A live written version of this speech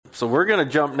So we're going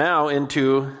to jump now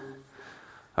into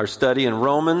our study in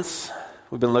Romans.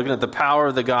 We've been looking at the power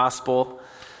of the gospel.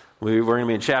 We're going to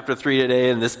be in chapter 3 today,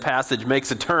 and this passage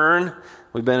makes a turn.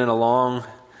 We've been in a long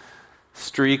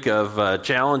streak of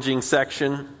challenging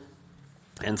section.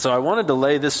 And so I wanted to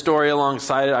lay this story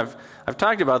alongside it. I've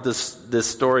talked about this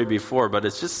story before, but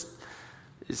it's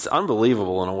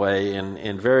unbelievable in a way,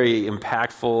 and very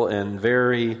impactful and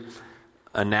very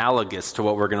analogous to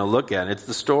what we're going to look at. It's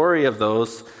the story of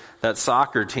that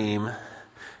soccer team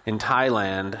in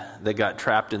Thailand that got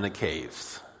trapped in the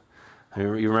caves. You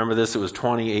remember this? It was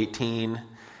 2018,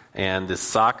 and this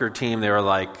soccer team, they were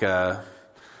like,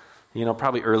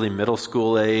 probably early middle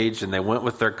school age, and they went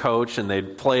with their coach, and they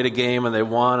played a game, and they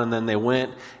won, and then they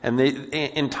went, and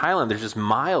in Thailand, there's just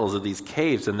miles of these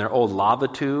caves, and they're old lava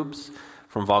tubes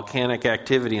from volcanic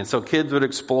activity, and so kids would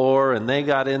explore, and they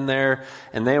got in there,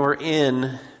 and they were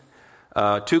in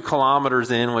 2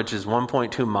 kilometers in, which is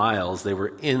 1.2 miles. They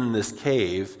were in this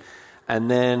cave,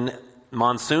 and then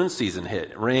monsoon season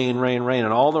hit. Rain,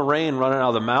 and all the rain running out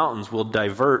of the mountains will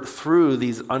divert through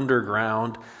these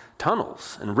underground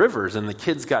tunnels and rivers, and the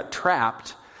kids got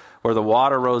trapped where the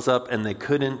water rose up and they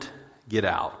couldn't get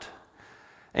out.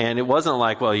 And it wasn't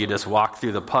like, well, you just walk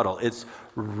through the puddle. It's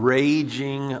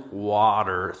raging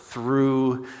water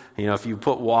through, if you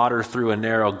put water through a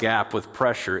narrow gap with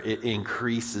pressure, it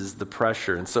increases the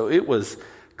pressure. And so it was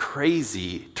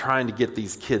crazy trying to get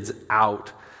these kids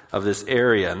out of this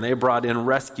area. And they brought in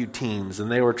rescue teams, and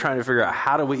they were trying to figure out,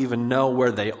 how do we even know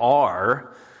where they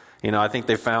are? I think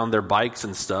they found their bikes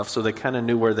and stuff, so they kind of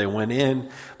knew where they went in.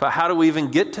 But how do we even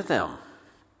get to them?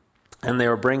 And they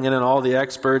were bringing in all the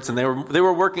experts, and they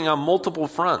were working on multiple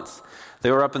fronts.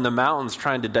 They were up in the mountains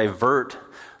trying to divert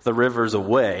the rivers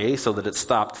away so that it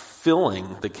stopped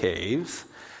filling the caves.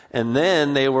 And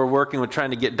then they were working with trying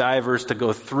to get divers to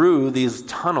go through these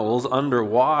tunnels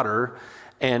underwater.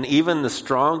 And even the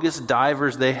strongest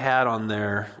divers they had on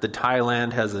there, the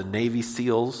Thailand has a Navy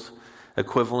SEALs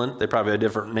equivalent. They probably have a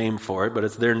different name for it, but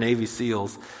it's their Navy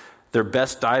SEALs. Their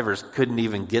best divers couldn't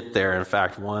even get there. In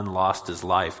fact, one lost his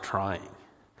life trying.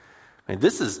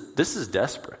 This is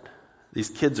desperate. These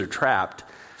kids are trapped.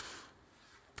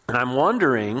 And I'm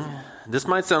wondering, this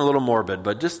might sound a little morbid,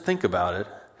 but just think about it.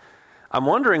 I'm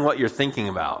wondering what you're thinking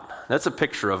about. That's a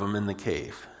picture of them in the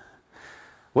cave.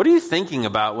 What are you thinking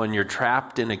about when you're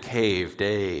trapped in a cave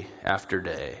day after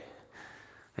day?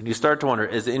 And you start to wonder,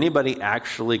 is anybody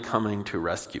actually coming to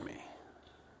rescue me?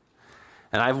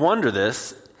 And I wonder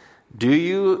this,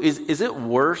 is it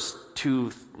worse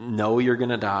to know you're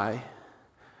going to die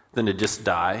than to just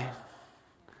die?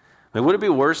 Would it be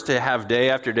worse to have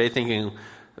day after day thinking,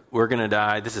 we're going to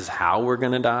die, this is how we're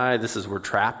going to die, we're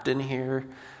trapped in here,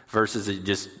 versus it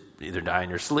just either die in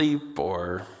your sleep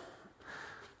or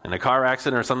in a car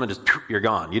accident or something, just you're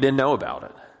gone. You didn't know about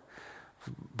it.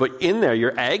 But in there,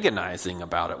 you're agonizing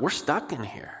about it. We're stuck in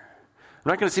here. I'm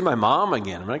not going to see my mom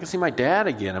again. I'm not going to see my dad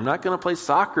again. I'm not going to play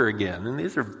soccer again. And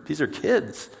these are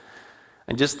kids.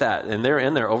 And just that, and they're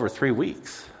in there over 3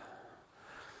 weeks.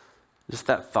 Just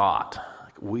that thought.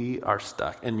 We are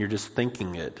stuck, and you're just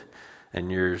thinking it,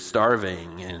 and you're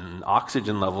starving, and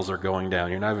oxygen levels are going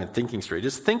down. You're not even thinking straight.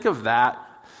 Just think of that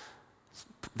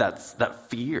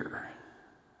fear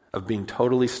of being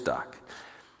totally stuck.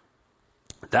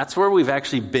 That's where we've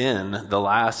actually been the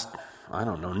last,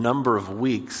 number of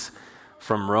weeks,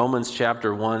 from Romans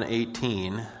chapter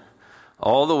 1:18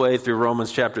 all the way through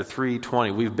Romans chapter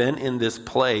 3:20. We've been in this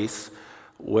place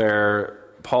where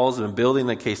Paul's been building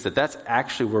the case that that's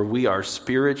actually where we are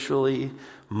spiritually,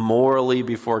 morally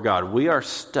before God. We are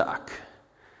stuck,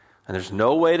 and there's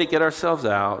no way to get ourselves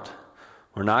out.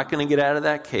 We're not going to get out of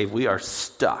that cave. We are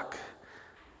stuck.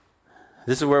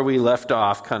 This is where we left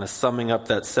off, kind of summing up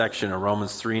that section of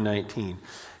Romans 3:19. It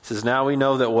says, now we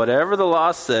know that whatever the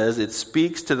law says, it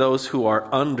speaks to those who are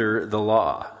under the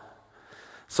law,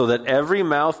 so that every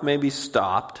mouth may be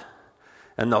stopped,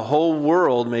 and the whole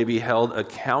world may be held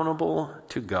accountable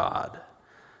to God.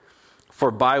 For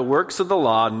by works of the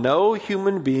law, no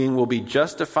human being will be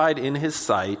justified in his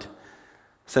sight,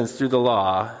 since through the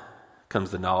law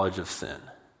comes the knowledge of sin.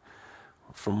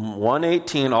 From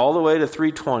 1:18 all the way to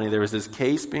 3:20, there was this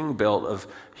case being built of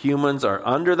humans are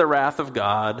under the wrath of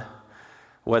God.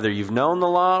 Whether you've known the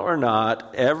law or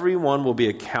not, everyone will be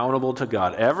accountable to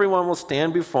God. Everyone will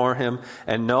stand before him,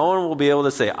 and no one will be able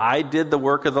to say, I did the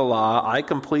work of the law, I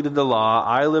completed the law,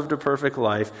 I lived a perfect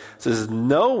life. It says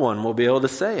no one will be able to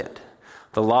say it.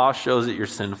 The law shows that you're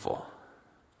sinful.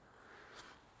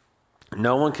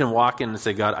 No one can walk in and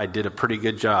say, God, I did a pretty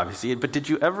good job. You see, but did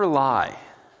you ever lie?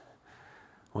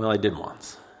 Well, I did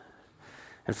once.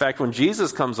 In fact, when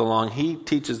Jesus comes along, he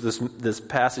teaches this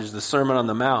passage, the Sermon on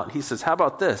the Mount. He says, how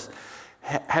about this?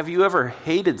 Have you ever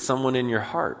hated someone in your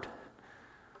heart?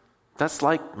 That's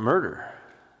like murder.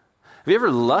 Have you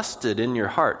ever lusted in your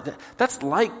heart? That's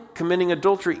like committing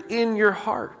adultery in your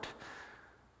heart.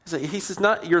 He says,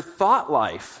 not your thought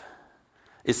life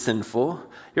is sinful.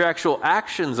 Your actual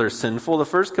actions are sinful. The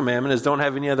first commandment is don't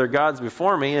have any other gods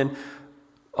before me. And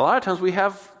a lot of times we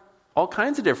have all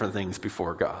kinds of different things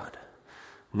before God,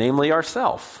 namely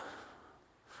ourself.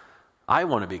 I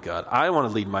want to be God. I want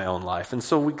to lead my own life. And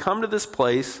so we come to this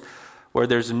place where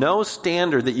there's no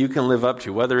standard that you can live up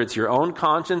to, whether it's your own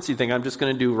conscience, you think I'm just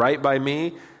going to do right by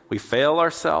me, we fail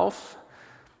ourselves,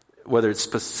 whether it's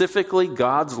specifically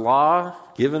God's law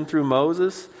given through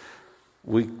Moses,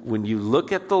 when you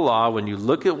look at the law, when you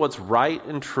look at what's right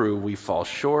and true, we fall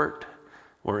short,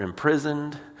 we're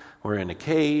imprisoned, we're in a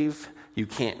cave, you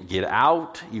can't get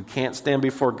out, you can't stand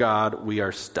before God, we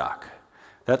are stuck.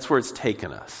 That's where it's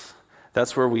taken us.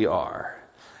 That's where we are.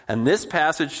 And this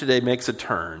passage today makes a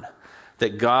turn.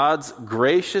 That God's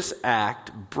gracious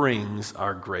act brings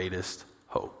our greatest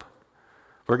hope.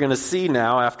 We're going to see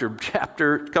now, after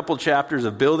a couple chapters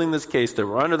of building this case that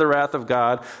we're under the wrath of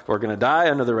God, we're going to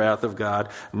die under the wrath of God.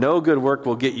 No good work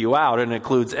will get you out, and it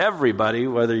includes everybody,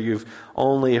 whether you've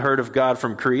only heard of God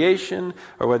from creation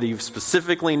or whether you've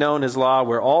specifically known His law.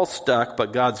 We're all stuck,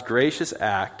 but God's gracious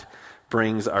act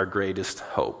brings our greatest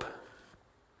hope.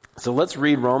 So let's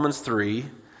read Romans 3.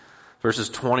 Verses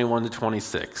 21 to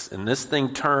 26. And this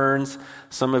thing turns.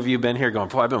 Some of you have been here going,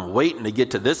 boy, I've been waiting to get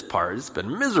to this part. It's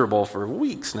been miserable for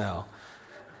weeks now.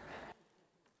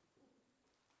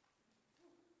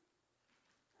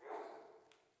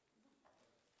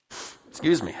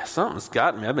 Excuse me, something's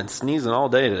gotten me. I've been sneezing all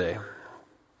day today.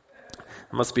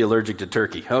 I must be allergic to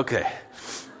turkey. Okay.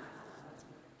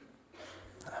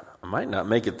 I might not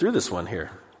make it through this one here.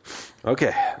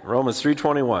 Okay, Romans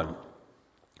 3:21.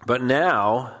 But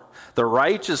now the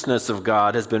righteousness of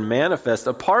God has been manifest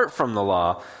apart from the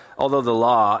law, although the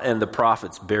law and the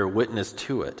prophets bear witness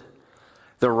to it.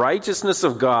 The righteousness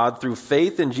of God through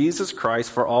faith in Jesus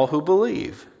Christ for all who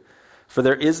believe. For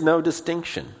there is no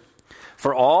distinction.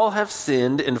 For all have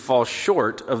sinned and fall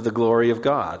short of the glory of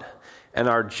God, and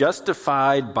are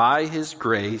justified by His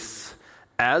grace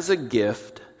as a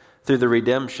gift through the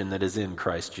redemption that is in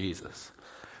Christ Jesus,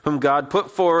 whom God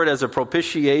put forward as a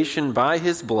propitiation by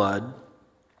His blood,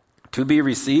 to be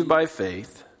received by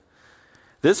faith.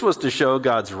 This was to show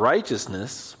God's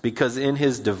righteousness, because in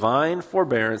His divine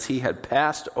forbearance He had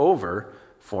passed over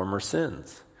former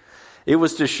sins. It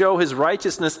was to show His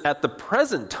righteousness at the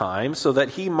present time, so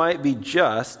that He might be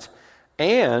just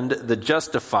and the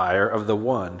justifier of the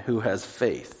one who has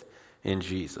faith in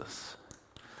Jesus.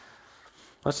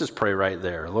 Let's just pray right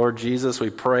there. Lord Jesus, we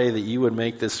pray that You would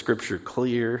make this scripture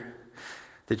clear,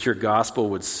 that Your gospel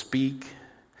would speak.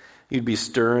 You'd be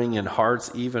stirring in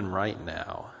hearts even right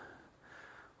now.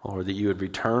 Lord, that You would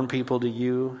return people to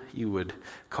You. You would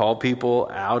call people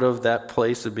out of that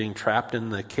place of being trapped in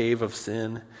the cave of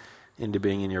sin into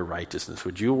being in Your righteousness.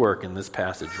 Would You work in this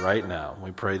passage right now?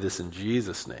 We pray this in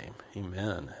Jesus' name.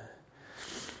 Amen.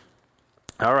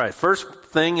 All right, first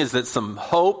thing is that some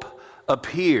hope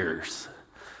appears.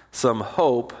 Some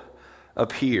hope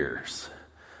appears.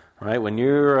 Right? When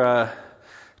you're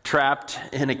trapped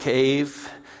in a cave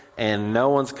and no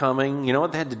one's coming, you know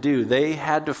what they had to do? They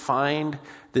had to find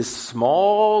this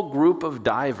small group of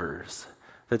divers.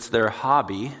 That's their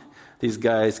hobby. These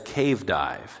guys cave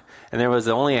dive. And there was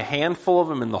only a handful of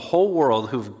them in the whole world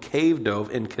who've cave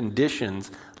dove in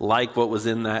conditions like what was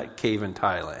in that cave in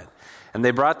Thailand. And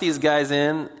they brought these guys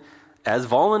in as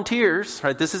volunteers,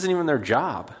 right? This isn't even their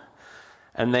job.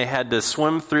 And they had to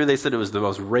swim through. They said it was the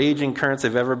most raging currents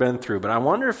they've ever been through. But I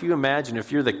wonder if you imagine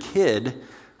if you're the kid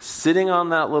sitting on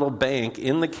that little bank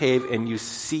in the cave and you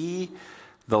see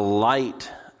the light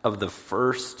of the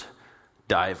first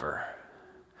diver.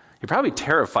 You're probably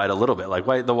terrified a little bit. Like,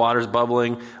 wait, the water's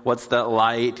bubbling. What's that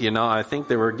light? You know, I think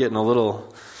they were getting a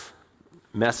little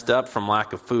messed up from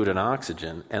lack of food and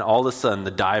oxygen. And all of a sudden,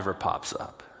 the diver pops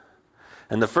up.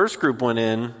 And the first group went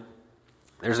in.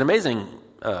 There's an amazing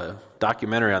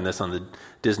documentary on this on the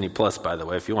Disney Plus, by the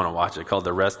way, if you want to watch it, called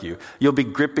The Rescue. You'll be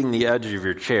gripping the edge of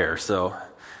your chair. So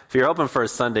if you're hoping for a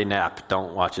Sunday nap,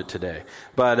 don't watch it today.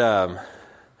 But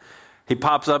he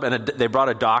pops up, and they brought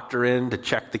a doctor in to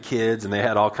check the kids, and they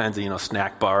had all kinds of,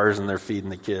 snack bars, and they're feeding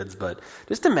the kids. But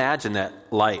just imagine that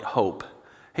light hope.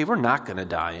 Hey, we're not going to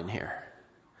die in here.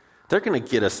 They're going to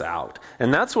get us out.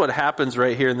 And that's what happens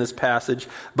right here in this passage.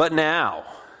 But now,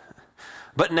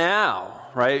 But now,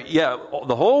 right? Yeah,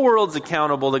 the whole world's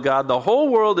accountable to God. The whole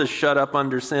world is shut up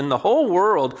under sin. The whole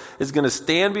world is going to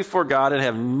stand before God and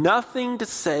have nothing to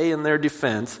say in their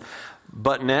defense.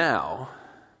 But now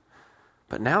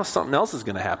something else is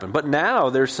going to happen. But now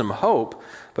there's some hope.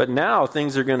 But now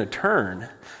things are going to turn. It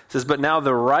says, but now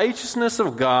the righteousness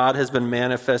of God has been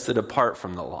manifested apart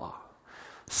from the law.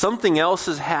 Something else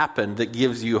has happened that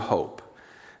gives you hope.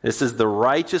 This is the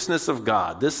righteousness of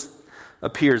God. This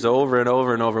appears over and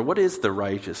over and over. What is the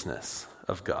righteousness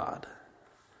of God?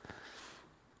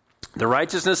 The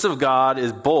righteousness of God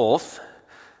is both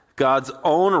God's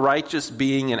own righteous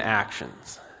being and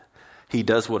actions. He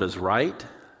does what is right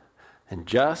and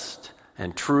just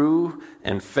and true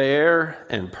and fair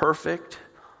and perfect.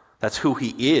 That's who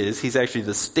he is. He's actually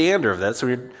the standard of that. So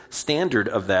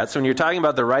when you're talking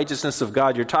about the righteousness of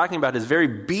God, you're talking about his very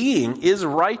being is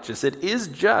righteous. It is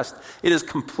just. It is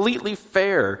completely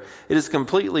fair. It is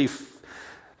completely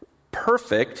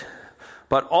perfect.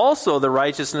 But also the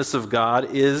righteousness of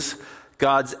God is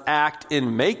God's act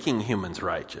in making humans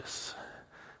righteous.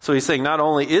 So he's saying not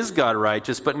only is God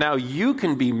righteous, but now you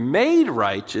can be made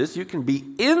righteous. You can be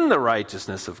in the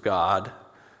righteousness of God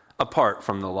apart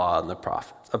from the law and the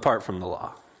prophets, apart from the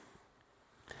law.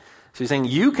 So he's saying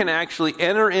you can actually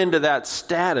enter into that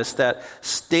status, that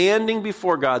standing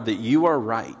before God, that you are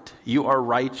right, you are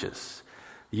righteous,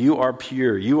 you are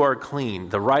pure, you are clean.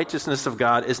 The righteousness of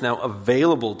God is now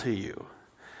available to you.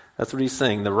 That's what he's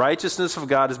saying. The righteousness of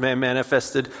God is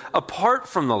manifested apart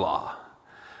from the law,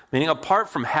 meaning apart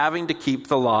from having to keep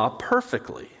the law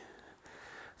perfectly.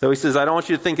 Though he says, I don't want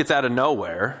you to think it's out of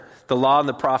nowhere. The law and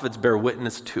the prophets bear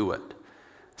witness to it.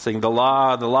 Saying the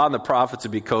law and the prophets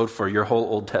would be code for your whole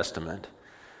Old Testament.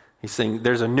 He's saying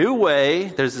there's a new way,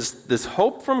 there's this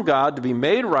hope from God to be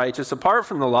made righteous apart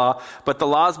from the law, but the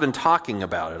law's been talking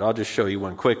about it. I'll just show you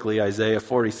one quickly. Isaiah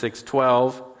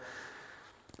 46:12.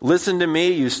 Listen to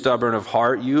me, you stubborn of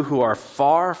heart, you who are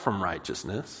far from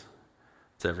righteousness.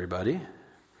 It's everybody.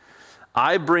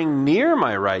 I bring near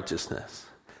my righteousness.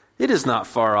 It is not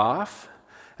far off.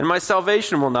 And my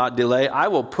salvation will not delay. I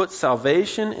will put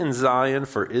salvation in Zion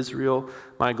for Israel,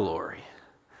 my glory.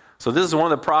 So this is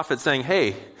one of the prophets saying,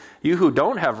 hey, you who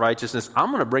don't have righteousness, I'm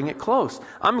going to bring it close.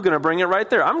 I'm going to bring it right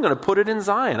there. I'm going to put it in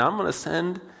Zion. I'm going to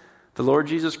send the Lord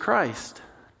Jesus Christ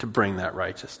to bring that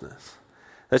righteousness.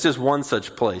 That's just one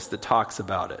such place that talks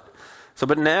about it. So,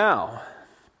 but now,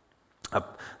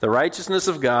 the righteousness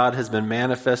of God has been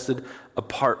manifested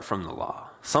apart from the law.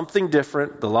 Something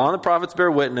different. The law and the prophets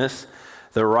bear witness.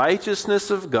 The righteousness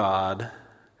of God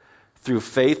through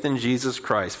faith in Jesus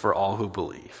Christ for all who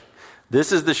believe.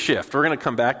 This is the shift. We're going to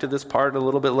come back to this part a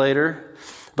little bit later.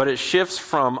 But it shifts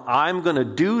from I'm going to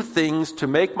do things to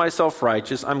make myself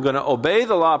righteous, I'm going to obey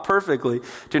the law perfectly,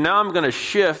 to now I'm going to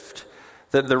shift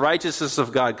that the righteousness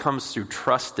of God comes through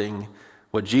trusting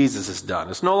what Jesus has done.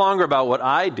 It's no longer about what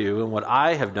I do and what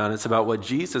I have done. It's about what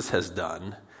Jesus has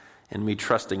done and me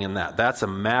trusting in that. That's a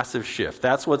massive shift.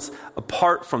 That's what's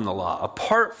apart from the law,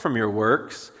 apart from your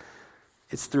works.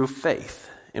 It's through faith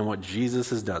in what Jesus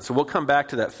has done. So we'll come back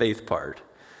to that faith part.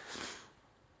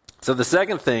 So the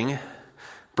second thing,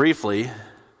 briefly,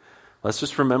 let's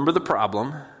just remember the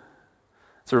problem.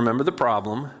 So remember the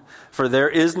problem. For there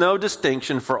is no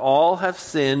distinction, for all have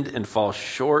sinned and fall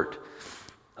short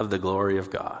of the glory of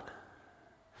God.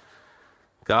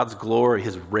 God's glory,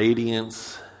 his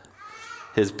radiance,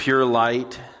 his pure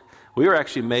light. We were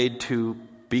actually made to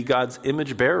be God's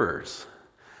image bearers.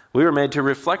 We were made to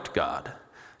reflect God,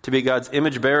 to be God's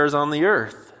image bearers on the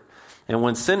earth. And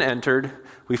when sin entered,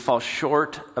 we fall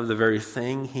short of the very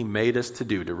thing he made us to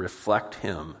do, to reflect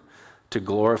him, to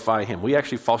glorify him. We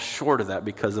actually fall short of that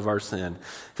because of our sin.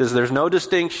 It says there's no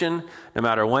distinction, no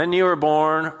matter when you were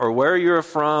born, or where you're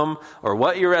from, or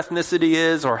what your ethnicity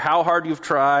is, or how hard you've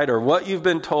tried, or what you've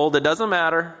been told. It doesn't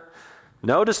matter.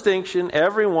 No distinction.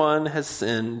 Everyone has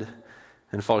sinned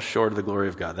and falls short of the glory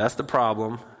of God. That's the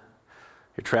problem.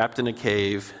 You're trapped in a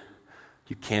cave.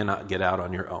 You cannot get out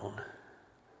on your own.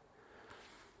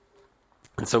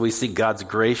 And so we see God's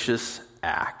gracious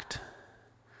act.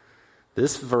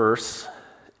 This verse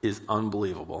is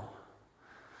unbelievable.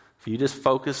 If you just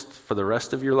focused for the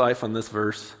rest of your life on this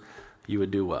verse, you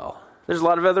would do well. There's a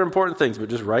lot of other important things, but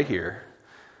just right here,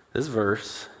 this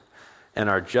verse, and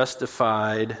are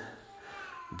justified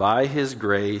by his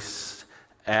grace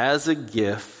as a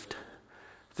gift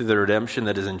through the redemption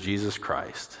that is in Jesus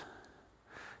Christ.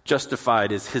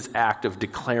 Justified is his act of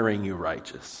declaring you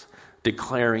righteous,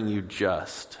 declaring you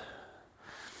just.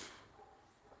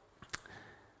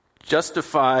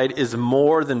 Justified is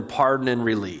more than pardon and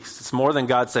release. It's more than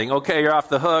God saying, okay, you're off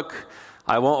the hook.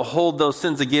 I won't hold those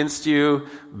sins against you.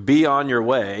 Be on your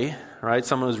way, right?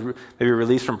 Someone who's maybe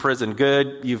released from prison.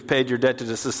 Good, you've paid your debt to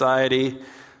the society.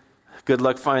 Good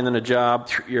luck finding a job.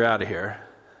 You're out of here.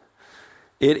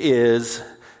 It is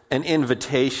an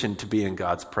invitation to be in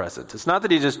God's presence. It's not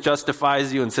that he just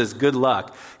justifies you and says, good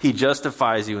luck. He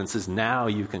justifies you and says, now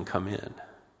you can come in.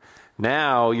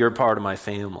 Now you're part of my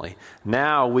family.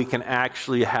 Now we can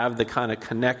actually have the kind of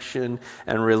connection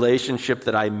and relationship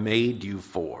that I made you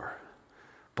for,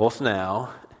 both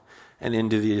now and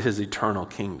into his eternal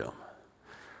kingdom.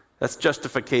 That's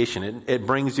justification. It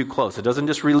brings you close. It doesn't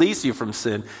just release you from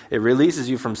sin. It releases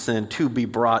you from sin to be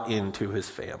brought into his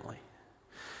family.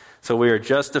 So we are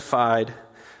justified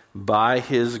by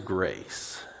his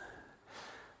grace.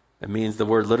 It means, the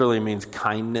word literally means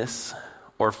kindness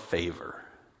or favor.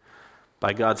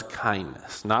 By God's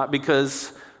kindness. Not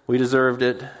because we deserved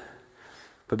it,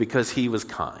 but because he was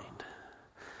kind.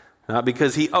 Not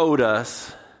because he owed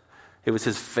us. It was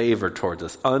his favor towards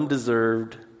us.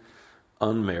 Undeserved,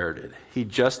 unmerited. He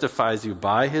justifies you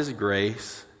by his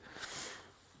grace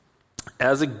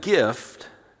as a gift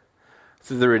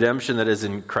through the redemption that is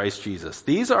in Christ Jesus.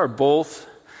 These are both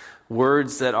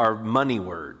words that are money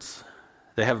words.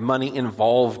 They have money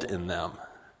involved in them.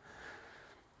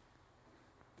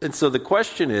 And so the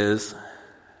question is,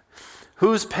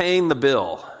 who's paying the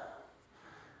bill?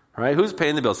 Right? Who's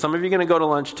paying the bill? Some of you are going to go to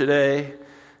lunch today,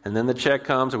 and then the check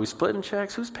comes. Are we splitting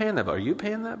checks? Who's paying that bill? Are you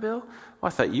paying that bill? Well, I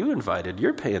thought you invited.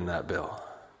 You're paying that bill.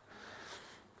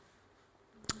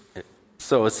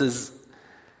 So it says,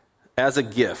 as a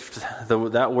gift.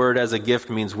 That word as a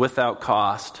gift means without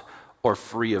cost or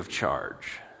free of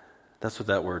charge. That's what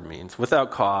that word means. Without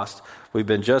cost. We've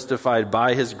been justified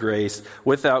by his grace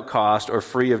without cost or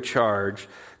free of charge.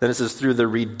 Then it says through the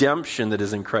redemption that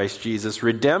is in Christ Jesus.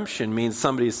 Redemption means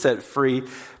somebody is set free,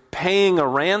 paying a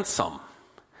ransom.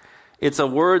 It's a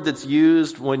word that's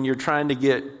used when you're trying to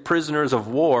get prisoners of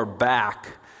war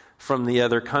back from the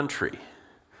other country.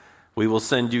 We will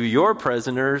send you your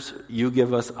prisoners, you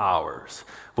give us ours.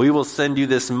 We will send you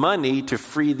this money to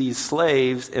free these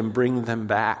slaves and bring them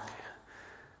back.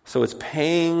 So it's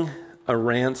paying a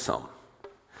ransom.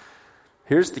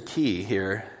 Here's the key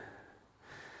here.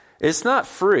 It's not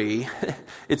free.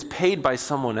 It's paid by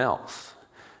someone else.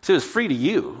 So it's free to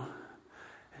you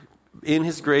in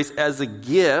his grace as a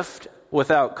gift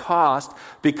without cost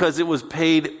because it was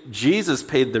paid, Jesus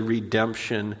paid the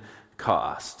redemption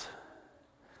cost.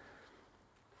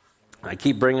 I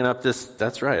keep bringing up this,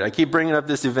 that's right. I keep bringing up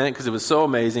this event because it was so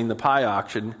amazing, the pie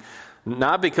auction.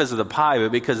 Not because of the pie,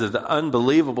 but because of the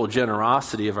unbelievable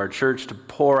generosity of our church to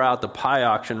pour out. The pie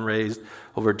auction raised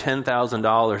over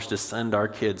 $10,000 to send our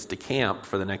kids to camp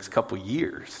for the next couple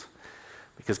years.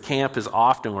 Because camp is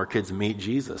often where kids meet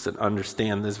Jesus and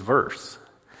understand this verse.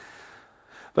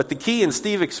 But the key, and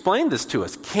Steve explained this to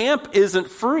us, camp isn't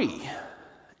free.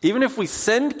 Even if we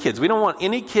send kids, we don't want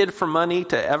any kid for money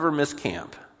to ever miss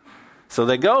camp. So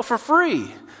they go for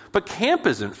free. But camp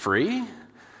isn't free.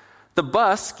 The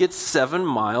bus gets 7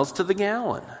 miles to the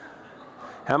gallon.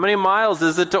 How many miles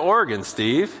is it to Oregon,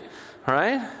 Steve?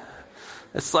 Right?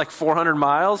 It's like 400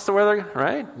 miles to where they're,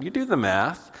 right? You do the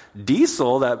math.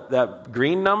 Diesel, that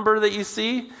green number that you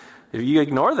see, if you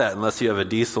ignore that unless you have a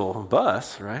diesel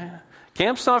bus, right?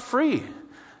 Camp's not free.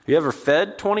 You ever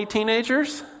fed 20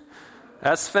 teenagers?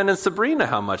 Ask Sven and Sabrina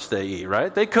how much they eat,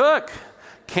 right? They cook.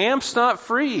 Camp's not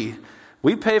free.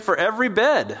 We pay for every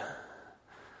bed.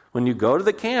 When you go to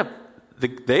the camp,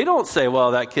 they don't say,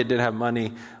 well, that kid didn't have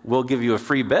money, we'll give you a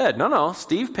free bed. No,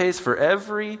 Steve pays for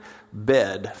every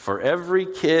bed, for every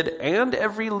kid and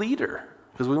every leader,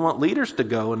 because we want leaders to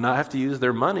go and not have to use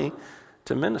their money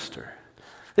to minister.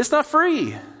 It's not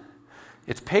free.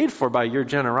 It's paid for by your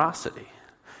generosity.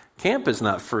 Camp is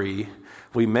not free.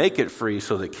 We make it free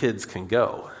so that kids can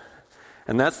go.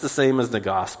 And that's the same as the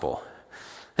gospel.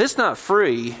 It's not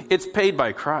free. It's paid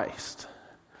by Christ.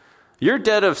 Your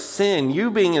debt of sin, you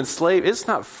being enslaved, it's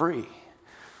not free.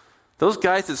 Those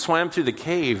guys that swam through the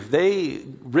cave, they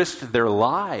risked their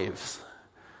lives,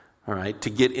 all right, to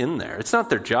get in there. It's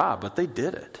not their job, but they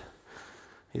did it.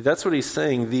 That's what he's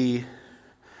saying.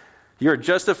 You're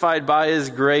justified by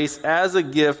his grace as a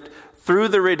gift through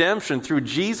the redemption, through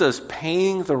Jesus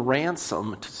paying the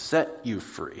ransom to set you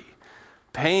free,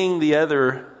 paying the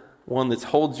other one that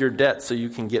holds your debt so you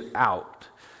can get out.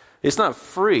 It's not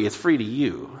free. It's free to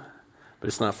you. But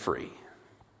it's not free.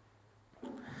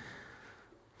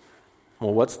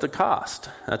 Well, what's the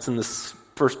cost? That's in this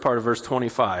first part of verse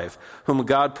 25. Whom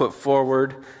God put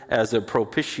forward as a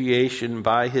propitiation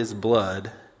by his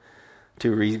blood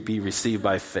to be received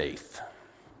by faith.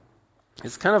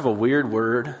 It's kind of a weird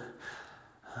word.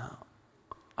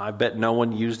 I bet no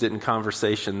one used it in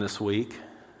conversation this week.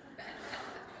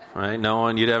 Right? No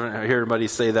one, you'd ever hear anybody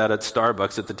say that at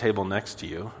Starbucks at the table next to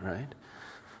you, right?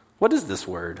 What is this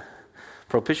word?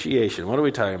 Propitiation. What are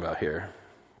we talking about here?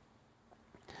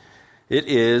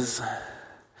 It's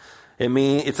a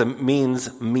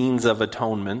means of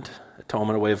atonement,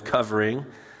 a way of covering,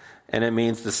 and it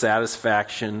means the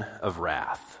satisfaction of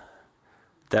wrath.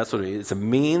 That's what it is. It's a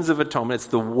means of atonement. It's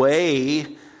the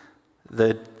way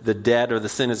the debt or the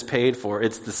sin is paid for.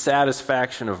 It's the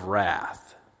satisfaction of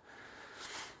wrath.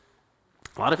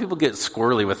 A lot of people get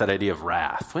squirrely with that idea of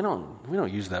wrath. We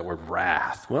don't use that word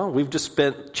wrath. Well, we've just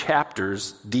spent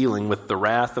chapters dealing with the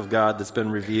wrath of God that's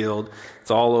been revealed.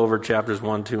 It's all over chapters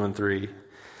 1, 2, and 3.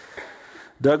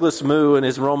 Douglas Moo, in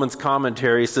his Romans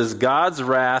commentary, says, God's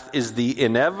wrath is the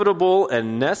inevitable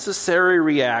and necessary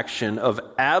reaction of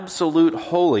absolute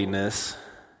holiness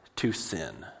to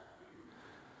sin.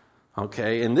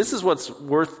 Okay, and this is what's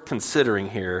worth considering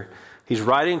here. He's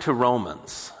writing to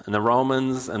Romans, and the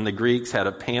Romans and the Greeks had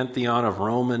a pantheon of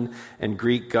Roman and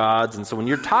Greek gods. And so when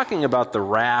you're talking about the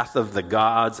wrath of the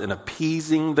gods and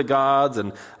appeasing the gods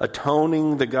and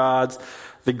atoning the gods,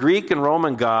 the Greek and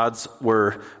Roman gods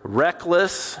were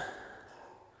reckless. Is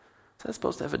that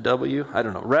supposed to have a W? I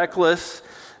don't know. Reckless,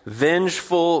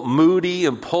 vengeful, moody,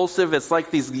 impulsive. It's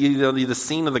like these, the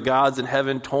scene of the gods in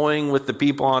heaven toying with the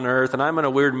people on earth, and I'm in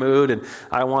a weird mood, and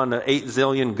I want 8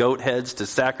 zillion goat heads to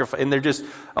sacrifice, and they're just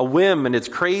a whim, and it's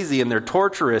crazy, and they're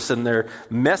torturous, and they're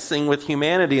messing with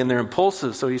humanity, and they're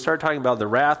impulsive. So you start talking about the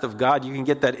wrath of God, you can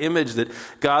get that image that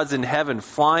God's in heaven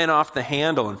flying off the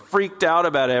handle and freaked out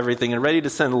about everything and ready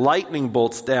to send lightning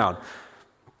bolts down.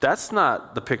 That's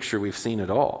not the picture we've seen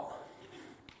at all.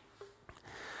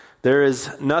 There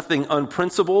is nothing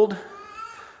unprincipled,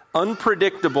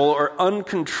 unpredictable, or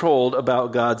uncontrolled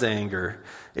about God's anger.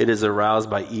 It is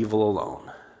aroused by evil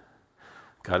alone.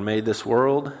 God made this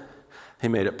world. He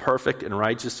made it perfect and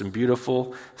righteous and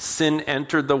beautiful. Sin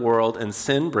entered the world, and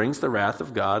sin brings the wrath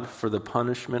of God for the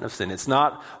punishment of sin. It's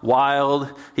not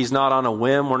wild. He's not on a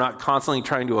whim. We're not constantly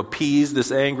trying to appease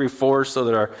this angry force so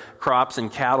that our crops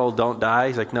and cattle don't die.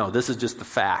 He's like, no, this is just the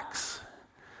facts.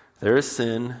 There is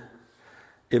sin.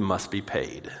 It must be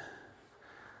paid.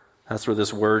 That's where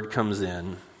this word comes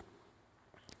in.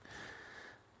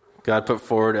 God put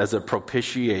forward as a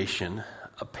propitiation,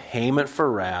 a payment for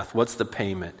wrath. What's the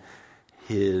payment?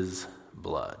 His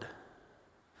blood.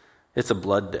 It's a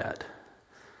blood debt.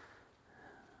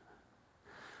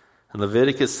 In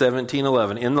Leviticus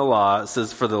 17:11, in the law, it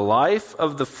says, "For the life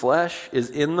of the flesh is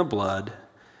in the blood,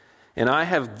 and I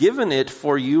have given it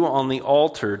for you on the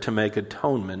altar to make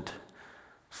atonement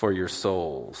for your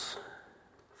souls.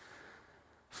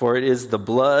 For it is the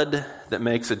blood that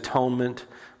makes atonement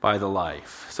by the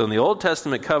life." So in the Old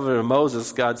Testament covenant of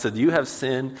Moses, God said, you have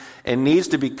sinned and needs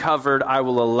to be covered. I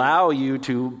will allow you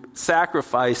to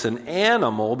sacrifice an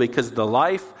animal because the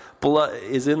life blood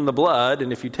is in the blood.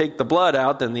 And if you take the blood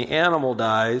out, then the animal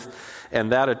dies,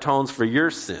 and that atones for your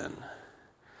sin.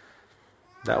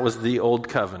 That was the Old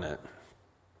Covenant.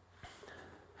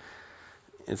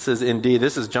 It says, indeed,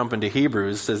 this is jumping to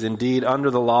Hebrews, it says, indeed, under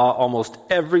the law, almost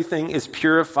everything is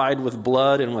purified with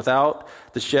blood, and without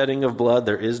the shedding of blood,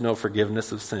 there is no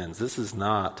forgiveness of sins. This is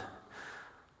not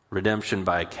redemption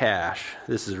by cash.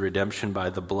 This is redemption by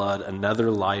the blood.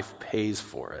 Another life pays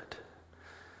for it.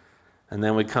 And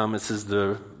then we come, it says,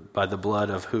 by the blood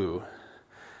of who?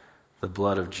 The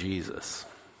blood of Jesus.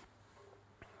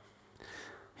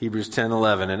 Hebrews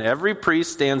 10:11, and every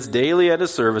priest stands daily at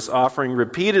his service, offering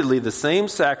repeatedly the same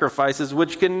sacrifices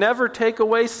which can never take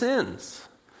away sins.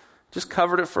 Just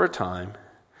covered it for a time.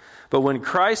 But when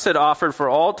Christ had offered for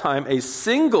all time a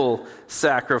single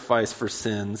sacrifice for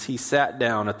sins, he sat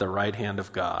down at the right hand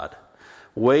of God,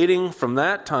 waiting from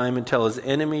that time until his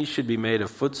enemies should be made a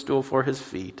footstool for his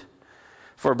feet.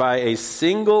 For by a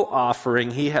single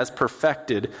offering he has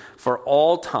perfected for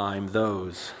all time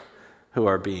those who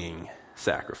are being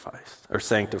sacrificed or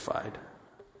sanctified.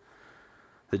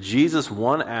 The Jesus'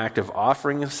 one act of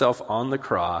offering himself on the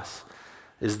cross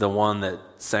is the one that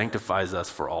sanctifies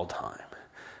us for all time.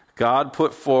 God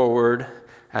put forward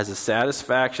as a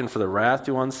satisfaction for the wrath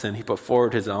due on sin, he put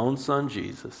forward his own son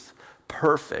Jesus,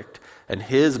 perfect, and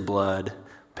his blood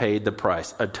paid the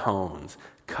price, atones,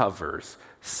 covers,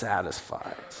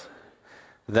 satisfies.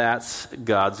 That's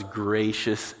God's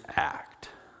gracious act.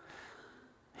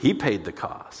 He paid the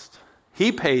cost.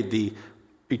 He paid the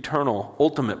eternal,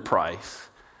 ultimate price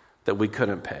that we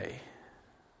couldn't pay.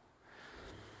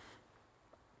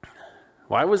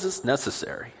 Why was this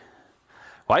necessary?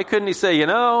 Why couldn't he say,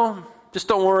 just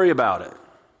don't worry about it.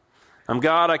 I'm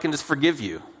God, I can just forgive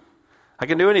you. I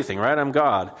can do anything, right? I'm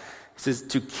God. He says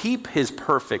to keep his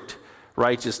perfect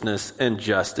righteousness and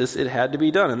justice, it had to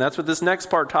be done. And that's what this next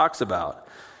part talks about.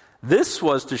 This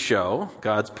was to show,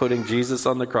 God's putting Jesus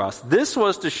on the cross, this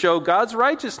was to show God's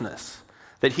righteousness,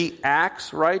 that he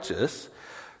acts righteous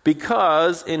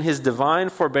because in his divine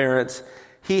forbearance,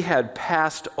 he had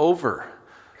passed over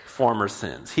former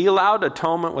sins. He allowed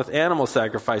atonement with animal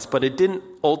sacrifice, but it didn't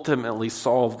ultimately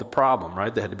solve the problem,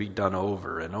 right? They had to be done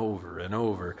over and over and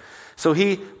over. So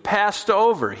he passed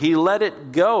over. He let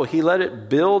it go. He let it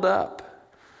build up.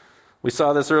 We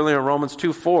saw this earlier in Romans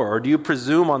 2:4. Or do you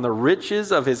presume on the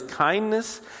riches of his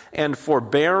kindness and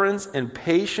forbearance and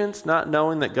patience, not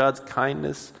knowing that God's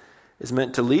kindness is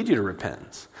meant to lead you to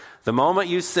repentance? The moment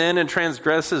you sin and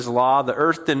transgress his law, the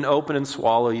earth didn't open and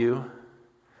swallow you.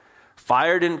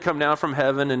 Fire didn't come down from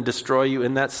heaven and destroy you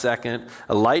in that second.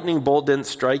 A lightning bolt didn't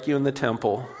strike you in the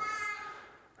temple.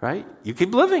 Right? You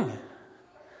keep living.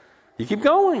 You keep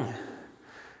going. It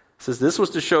says this was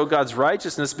to show God's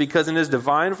righteousness because in his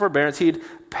divine forbearance he'd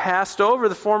passed over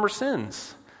the former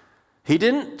sins. He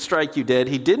didn't strike you dead.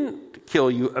 He didn't kill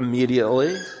you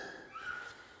immediately.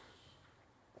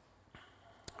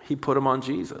 He put him on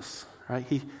Jesus. Right?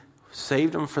 He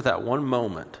saved him for that one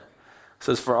moment. It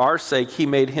says, for our sake, he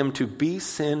made him to be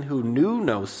sin who knew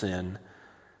no sin,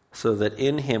 so that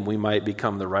in him we might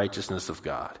become the righteousness of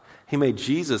God. He made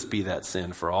Jesus be that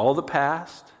sin for all the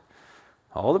past,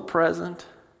 all the present,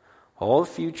 all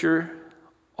the future,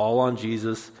 all on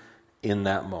Jesus in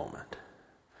that moment.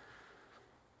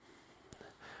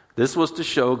 This was to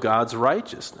show God's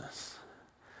righteousness.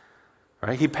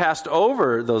 Right? He passed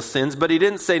over those sins, but he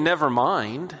didn't say, never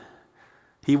mind.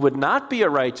 He would not be a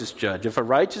righteous judge. If a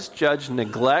righteous judge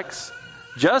neglects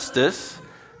justice,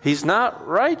 he's not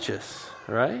righteous,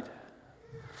 right?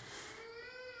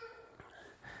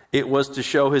 It was to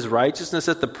show his righteousness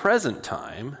at the present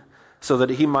time so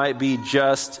that he might be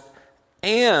just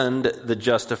and the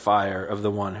justifier of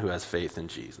the one who has faith in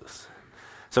Jesus.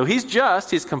 So he's just,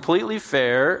 he's completely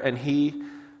fair, and he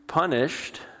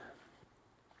punished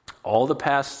all the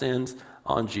past sins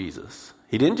on Jesus.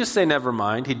 He didn't just say never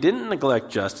mind. He didn't neglect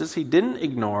justice. He didn't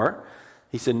ignore.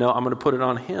 He said, no, I'm going to put it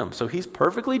on him. So he's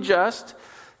perfectly just.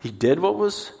 He did what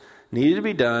was needed to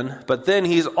be done. But then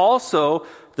he's also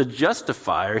the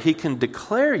justifier. He can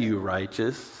declare you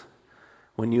righteous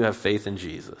when you have faith in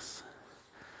Jesus.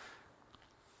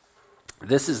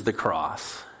 This is the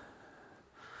cross.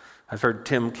 I've heard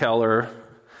Tim Keller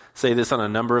say this on a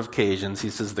number of occasions. He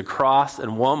says the cross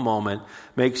in one moment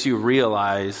makes you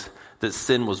realize that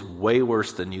sin was way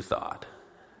worse than you thought.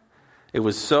 It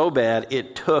was so bad,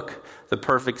 it took the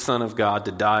perfect Son of God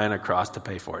to die on a cross to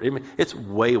pay for it. It's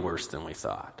way worse than we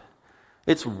thought.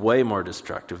 It's way more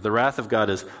destructive. The wrath of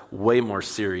God is way more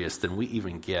serious than we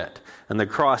even get. And the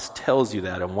cross tells you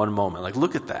that in one moment. Like,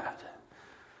 look at that.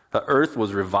 The earth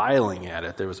was reviling at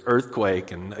it. There was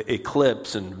earthquake and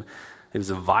eclipse, and it was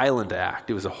a violent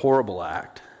act. It was a horrible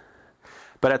act.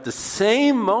 But at the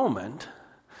same moment,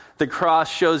 the cross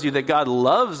shows you that God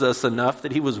loves us enough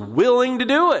that he was willing to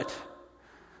do it.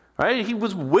 Right? He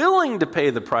was willing to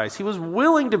pay the price. He was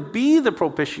willing to be the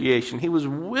propitiation. He was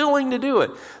willing to do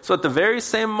it. So at the very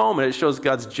same moment, it shows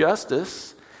God's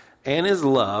justice and his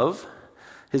love,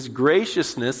 his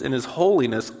graciousness and his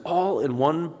holiness all in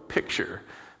one picture.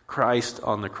 Christ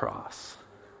on the cross.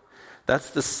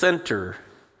 That's the center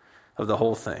of the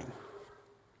whole thing.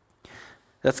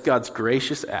 That's God's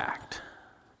gracious act.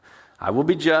 I will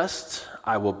be just.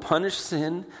 I will punish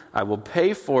sin. I will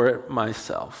pay for it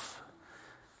myself.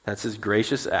 That's his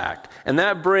gracious act. And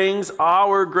that brings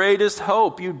our greatest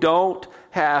hope. You don't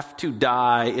have to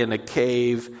die in a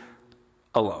cave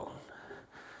alone.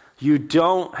 You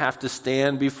don't have to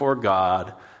stand before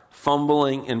God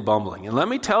fumbling and bumbling. And let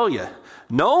me tell you,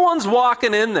 no one's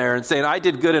walking in there and saying, I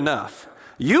did good enough.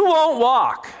 You won't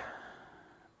walk.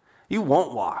 You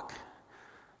won't walk.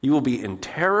 You will be in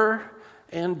terror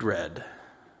and dread,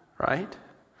 right?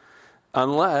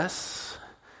 Unless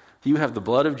you have the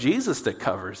blood of Jesus that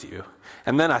covers you.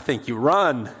 And then I think you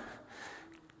run.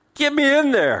 Get me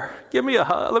in there. Give me a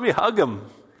hug. Let me hug him.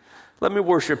 Let me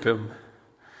worship him.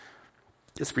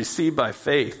 It's received by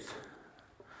faith.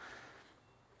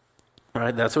 All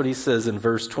right, that's what he says in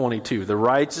verse 22. The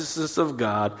righteousness of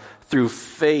God through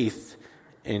faith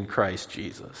in Christ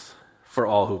Jesus for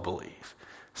all who believe.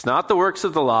 It's not the works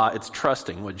of the law, it's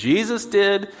trusting. What Jesus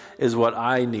did is what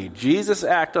I need. Jesus'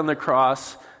 act on the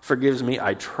cross forgives me.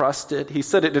 I trust it. He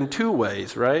said it in two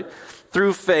ways, right?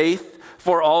 Through faith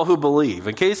for all who believe.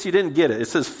 In case you didn't get it, it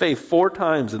says faith 4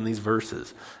 times in these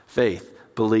verses. Faith,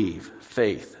 believe,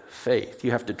 faith, faith.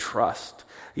 You have to trust.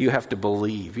 You have to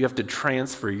believe. You have to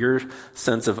transfer your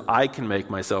sense of I can make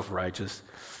myself righteous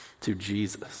to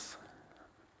Jesus.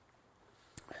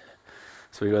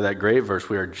 So we go to that great verse,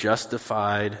 we are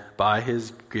justified by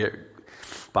his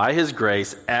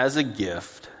grace as a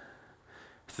gift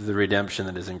through the redemption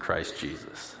that is in Christ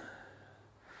Jesus.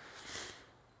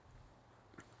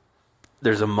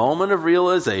 There's a moment of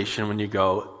realization when you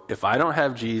go, if I don't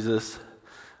have Jesus,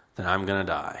 then I'm going to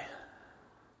die.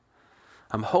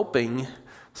 I'm hoping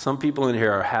some people in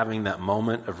here are having that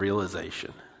moment of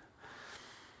realization.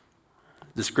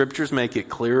 The scriptures make it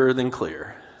clearer than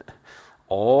clear.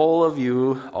 All of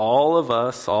you, all of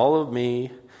us, all of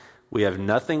me, we have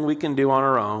nothing we can do on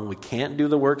our own. We can't do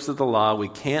the works of the law. We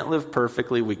can't live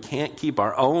perfectly. We can't keep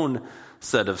our own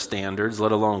set of standards,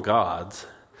 let alone God's.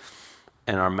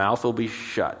 And our mouth will be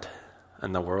shut,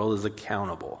 and the world is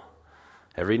accountable.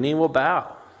 Every knee will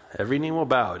bow. Every knee will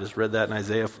bow. I just read that in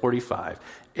Isaiah 45.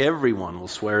 Everyone will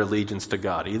swear allegiance to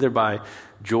God, either by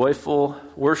joyful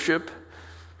worship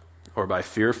or by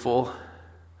fearful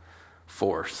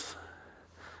force.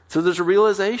 So there's a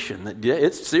realization that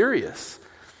it's serious,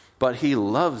 but he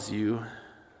loves you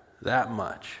that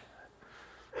much.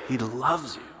 He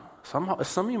loves you. Some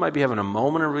of you might be having a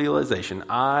moment of realization.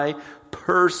 I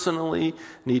personally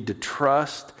need to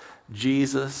trust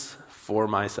Jesus for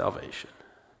my salvation.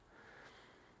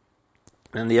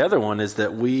 And the other one is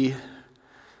that we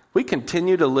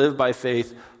continue to live by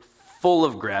faith full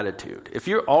of gratitude. If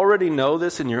you already know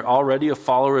this and you're already a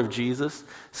follower of Jesus,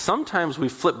 sometimes we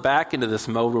flip back into this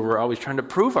mode where we're always trying to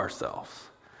prove ourselves.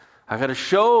 I got to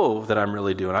show that I'm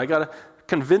really doing. I got to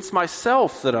convince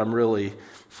myself that I'm really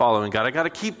following God. I got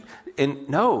to keep, and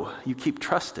no, you keep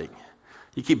trusting.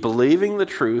 You keep believing the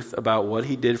truth about what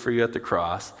he did for you at the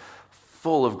cross,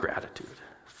 full of gratitude,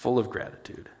 full of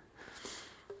gratitude.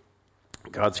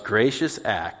 God's gracious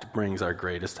act brings our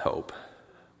greatest hope.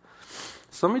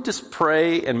 So let me just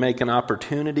pray and make an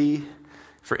opportunity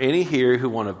for any here who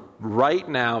want to right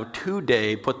now,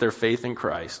 today, put their faith in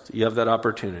Christ. You have that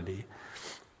opportunity.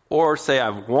 Or say,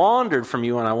 I've wandered from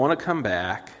you and I want to come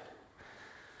back.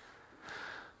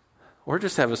 Or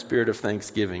just have a spirit of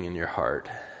thanksgiving in your heart.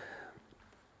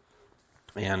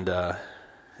 And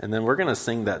then we're going to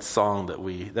sing that song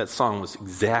that song was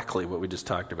exactly what we just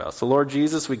talked about. So Lord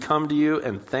Jesus, we come to you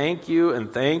and thank you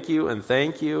and thank you and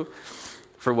thank you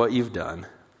for what you've done.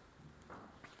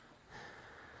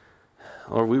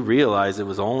 Lord, we realize it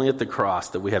was only at the cross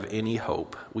that we have any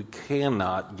hope. We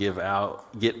cannot get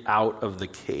out of the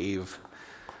cave,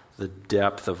 the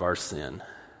depth of our sin,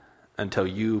 until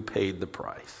you paid the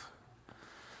price.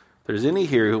 If there's any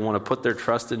here who want to put their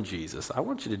trust in Jesus, I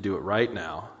want you to do it right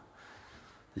now.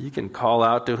 You can call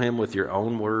out to him with your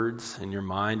own words in your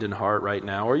mind and heart right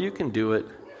now, or you can do it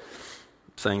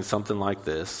saying something like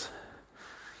this.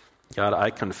 God, I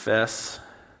confess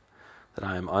that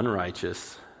I am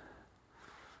unrighteous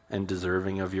and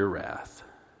deserving of your wrath.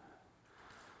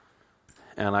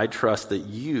 And I trust that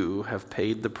you have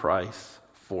paid the price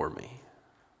for me.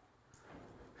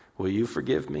 Will you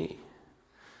forgive me?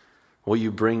 Will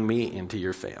you bring me into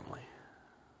your family?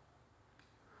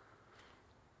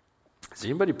 Is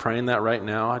anybody praying that right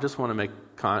now? I just want to make,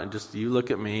 just you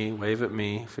look at me, wave at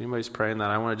me. If anybody's praying that,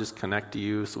 I want to just connect to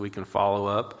you so we can follow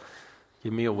up.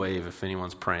 Give me a wave if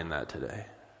anyone's praying that today.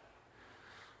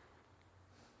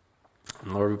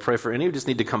 And Lord, we pray for any who just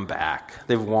need to come back.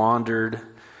 They've wandered.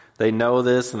 They know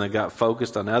this and they got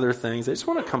focused on other things. They just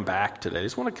want to come back today. They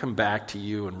just want to come back to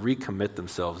you and recommit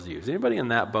themselves to you. Is anybody in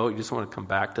that boat? You just want to come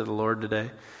back to the Lord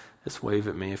today? Just wave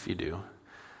at me if you do.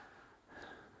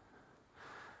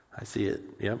 I see it.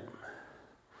 Yep.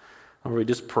 Lord, we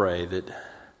just pray that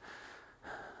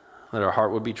our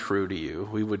heart would be true to you.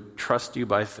 We would trust you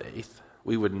by faith.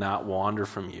 We would not wander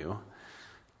from you.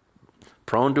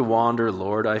 Prone to wander,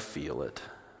 Lord, I feel it.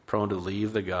 Prone to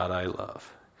leave the God I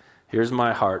love. Here's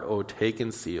my heart. Oh, take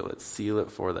and seal it. Seal it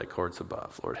for thy courts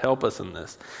above. Lord, help us in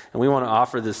this. And we want to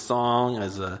offer this song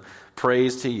as a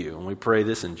praise to you. And we pray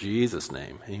this in Jesus'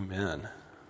 name. Amen.